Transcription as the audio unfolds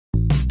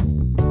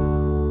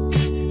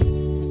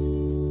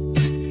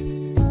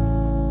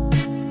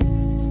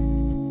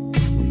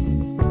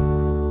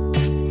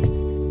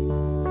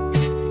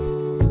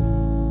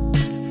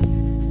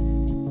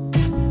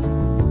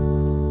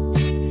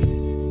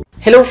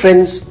Hello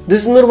friends,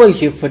 this is Nubia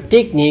here for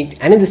Technique,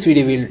 and in this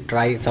video we'll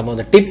try some of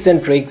the tips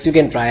and tricks you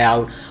can try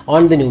out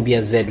on the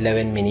Nubia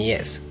Z11 Mini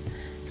S.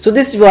 So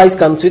this device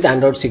comes with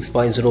Android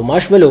 6.0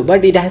 Marshmallow,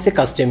 but it has a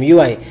custom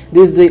UI.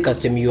 This is the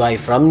custom UI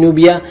from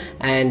Nubia,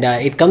 and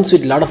it comes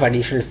with a lot of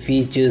additional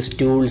features,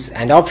 tools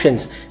and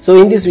options.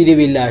 So in this video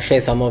we'll share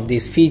some of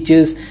these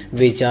features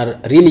which are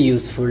really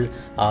useful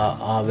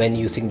when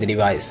using the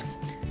device.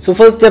 So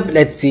first up,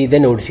 let's see the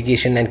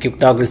notification and quick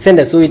toggle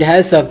sender. So it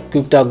has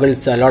quick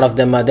toggles, a lot of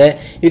them are there.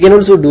 You can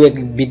also do a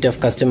bit of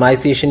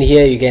customization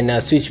here. You can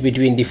switch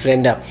between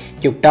different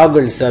quick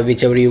toggles,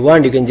 whichever you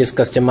want. You can just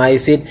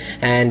customize it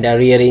and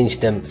rearrange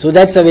them. So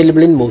that's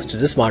available in most of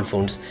the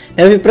smartphones.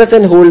 Now if you press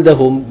and hold the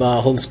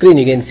home screen,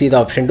 you can see the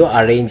option to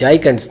arrange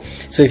icons.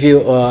 So if you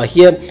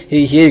here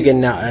you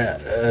can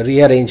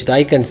rearrange the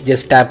icons.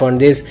 Just tap on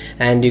this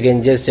and you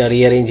can just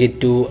rearrange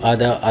it to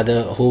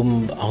other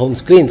home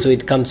screen. So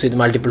it comes with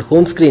multiple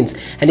home screens,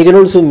 and you can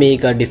also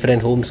make a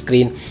different home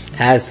screen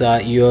as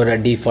your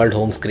default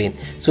home screen.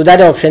 So that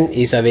option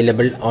is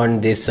available on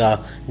this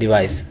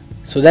device.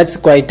 So that's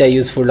quite a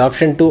useful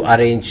option to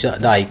arrange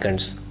the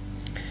icons.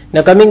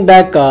 Now coming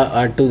back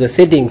to the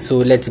settings, so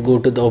let's go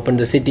to open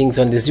the settings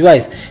on this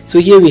device. So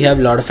here we have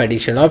a lot of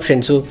additional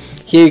options. So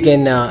here you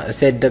can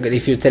set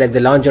if you select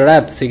the launcher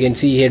app, so you can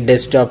see here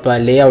desktop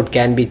layout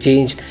can be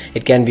changed.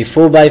 It can be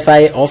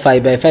 4:5 or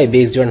 5:5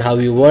 based on how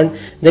you want.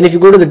 Then if you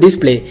go to the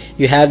display,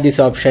 you have this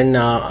option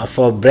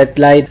for breath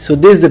light. So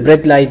this is the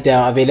breath light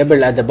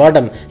available at the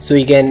bottom. So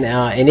you can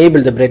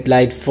enable the breath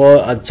light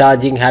for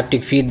charging,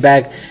 haptic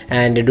feedback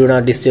and do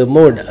not disturb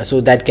mode.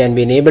 So that can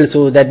be enabled.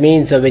 So that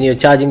means when you're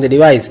charging the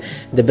device,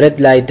 the breath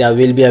light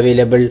will be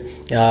available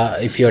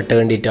if you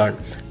turned it on.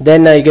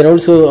 Then you can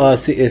also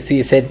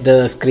set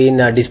the screen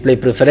display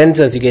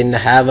preferences. You can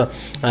have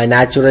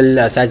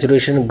natural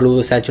saturation,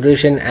 glow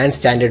saturation and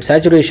standard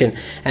saturation,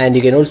 and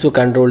you can also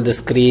control the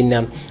screen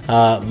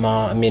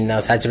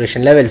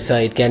saturation levels.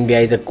 It can be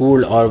either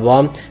cool or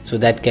warm, so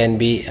that can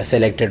be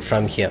selected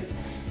from here.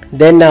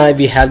 Then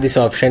we have this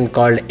option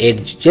called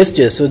edge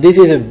gestures. So this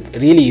is a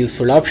really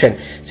useful option.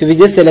 So if we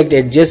just select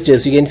edge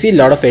gestures, you can see a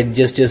lot of edge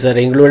gestures are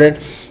included.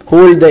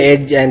 Hold the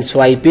edge and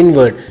swipe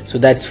inward. So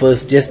that's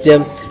first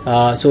gesture.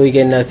 So you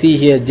can see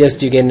here,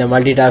 just you can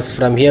multitask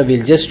from here.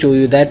 We'll just show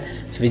you that.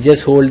 So we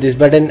just hold this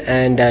button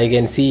and you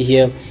can see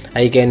here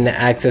I can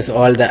access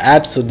all the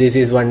apps. So this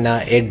is one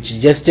edge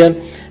gesture.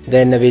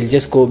 Then we'll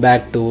just go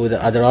back to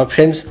the other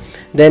options.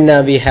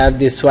 Then we have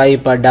this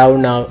swipe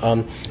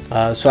down,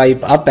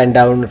 swipe up and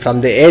down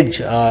from the edge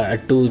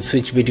to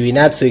switch between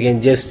apps. So you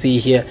can just see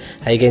here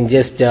I can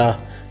just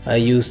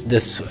use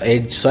this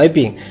edge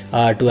swiping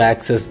to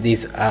access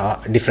these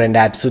different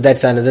apps. So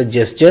that's another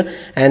gesture.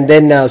 And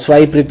then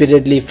swipe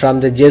repeatedly from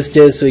the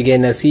gestures. So you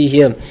can see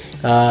here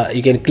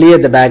you can clear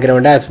the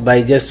background apps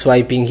by just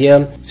swiping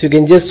here. So you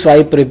can just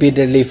swipe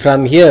repeatedly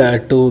from here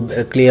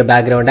to clear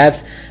background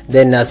apps.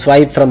 Then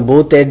swipe from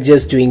both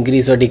edges to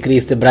increase or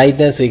decrease the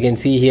brightness. So you can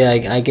see here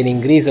I can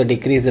increase or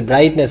decrease the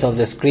brightness of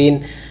the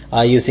screen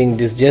using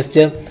this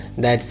gesture.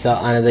 That's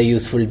another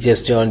useful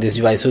gesture on this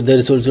device. So there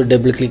is also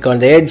double click on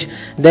the edge.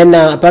 Then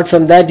apart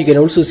from that, you can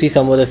also see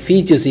some of the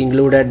features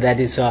included. That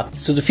is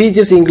so the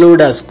features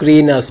include a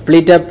screen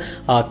split up,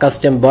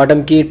 custom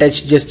bottom key,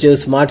 touch gesture,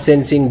 smart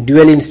sensing,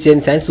 dual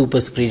instance and super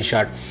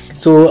screenshot.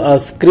 So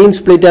screen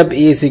split up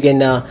is you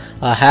can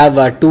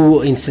have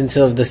two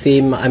instances of the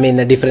same,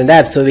 different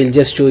apps. So we'll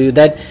just show you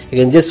that. You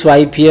can just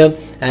swipe here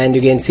and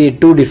you can see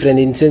two different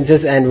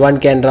instances, and one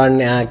can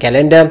run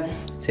calendar.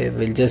 So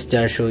we'll just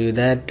show you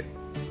that.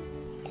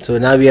 So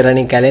now we are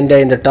running calendar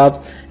in the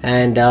top,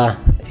 and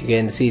you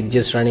can see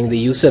just running the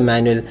user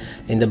manual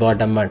in the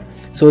bottom one.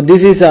 So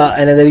this is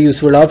another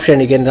useful option.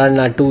 You can run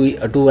two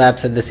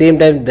apps at the same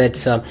time.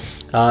 That's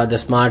the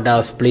smart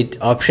split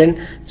option.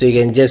 So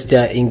you can just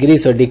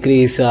increase or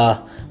decrease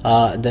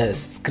the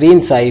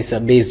screen size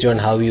based on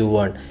how you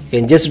want. You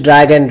can just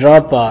drag and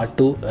drop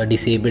to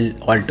disable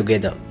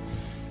altogether.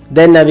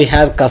 Then we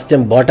have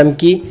custom bottom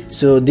key.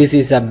 So this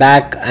is a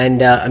back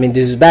and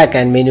this is back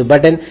and menu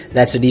button.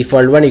 That's the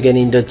default one. You can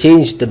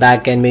interchange the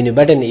back and menu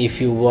button if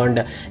you want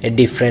a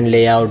different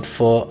layout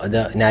for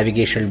the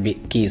navigation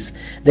keys.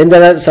 Then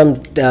there are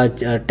some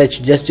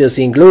touch gestures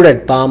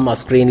included: palm,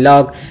 screen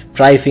lock,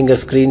 tri-finger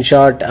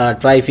screenshot,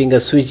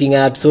 tri-finger switching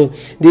apps. So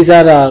these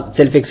are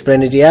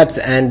self-explanatory apps.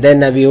 And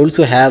then we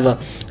also have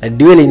a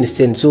dual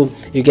instance. So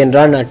you can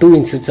run two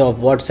instances of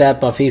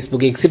WhatsApp,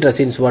 Facebook, etc.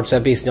 Since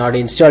WhatsApp is not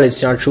installed,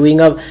 it's not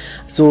showing up.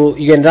 So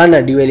you can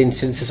run dual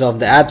instances of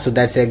the app. So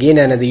that's again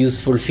another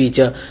useful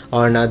feature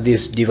on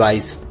this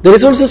device. There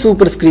is also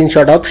super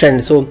screenshot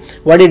option. So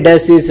what it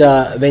does is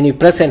when you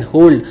press and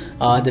hold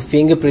the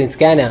fingerprint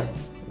scanner,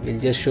 we'll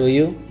just show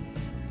you.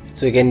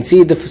 So you can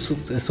see the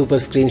super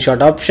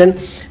screenshot option.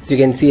 So you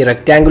can see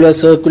rectangular,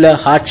 circular,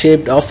 heart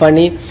shaped or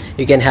funny.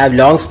 You can have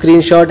long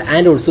screenshot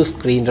and also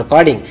screen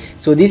recording.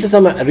 So these are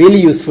some really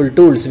useful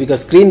tools,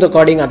 because screen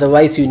recording,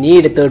 otherwise you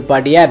need a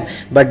third-party app,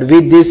 but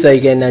with this you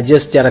can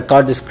just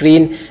record the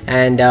screen,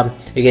 and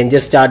you can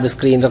just start the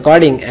screen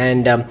recording,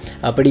 and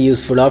a pretty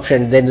useful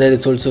option. Then there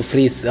is also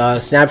free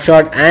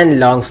snapshot, and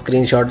long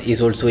screenshot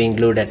is also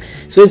included.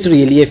 So it's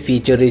really a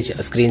feature-rich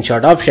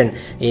screenshot option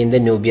in the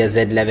Nubia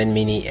Z11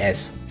 Mini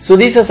S. So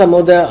these are some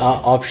of the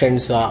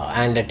options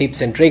and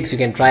tips and tricks you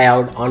can try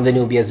out on the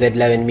Nubia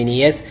Z11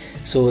 Mini S.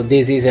 So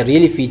this is a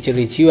really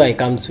feature-rich UI,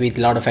 comes with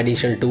a lot of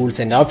additional tools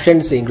and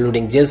options,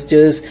 including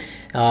gestures,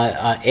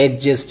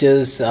 edge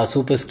gestures,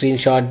 super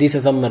screenshot. These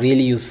are some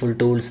really useful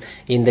tools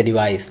in the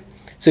device.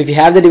 So if you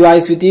have the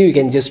device with you, you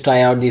can just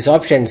try out these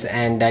options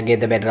and get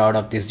the better out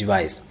of this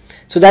device.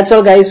 So that's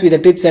all guys with the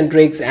tips and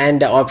tricks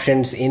and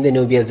options in the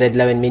Nubia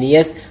Z11 Mini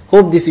S.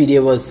 Hope this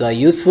video was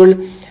useful.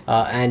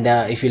 And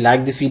if you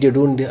like this video,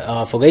 don't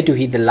forget to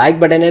hit the like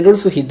button and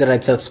also hit the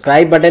red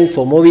subscribe button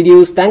for more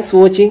videos. Thanks for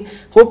watching.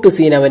 Hope to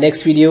see you in our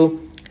next video.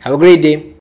 Have a great day.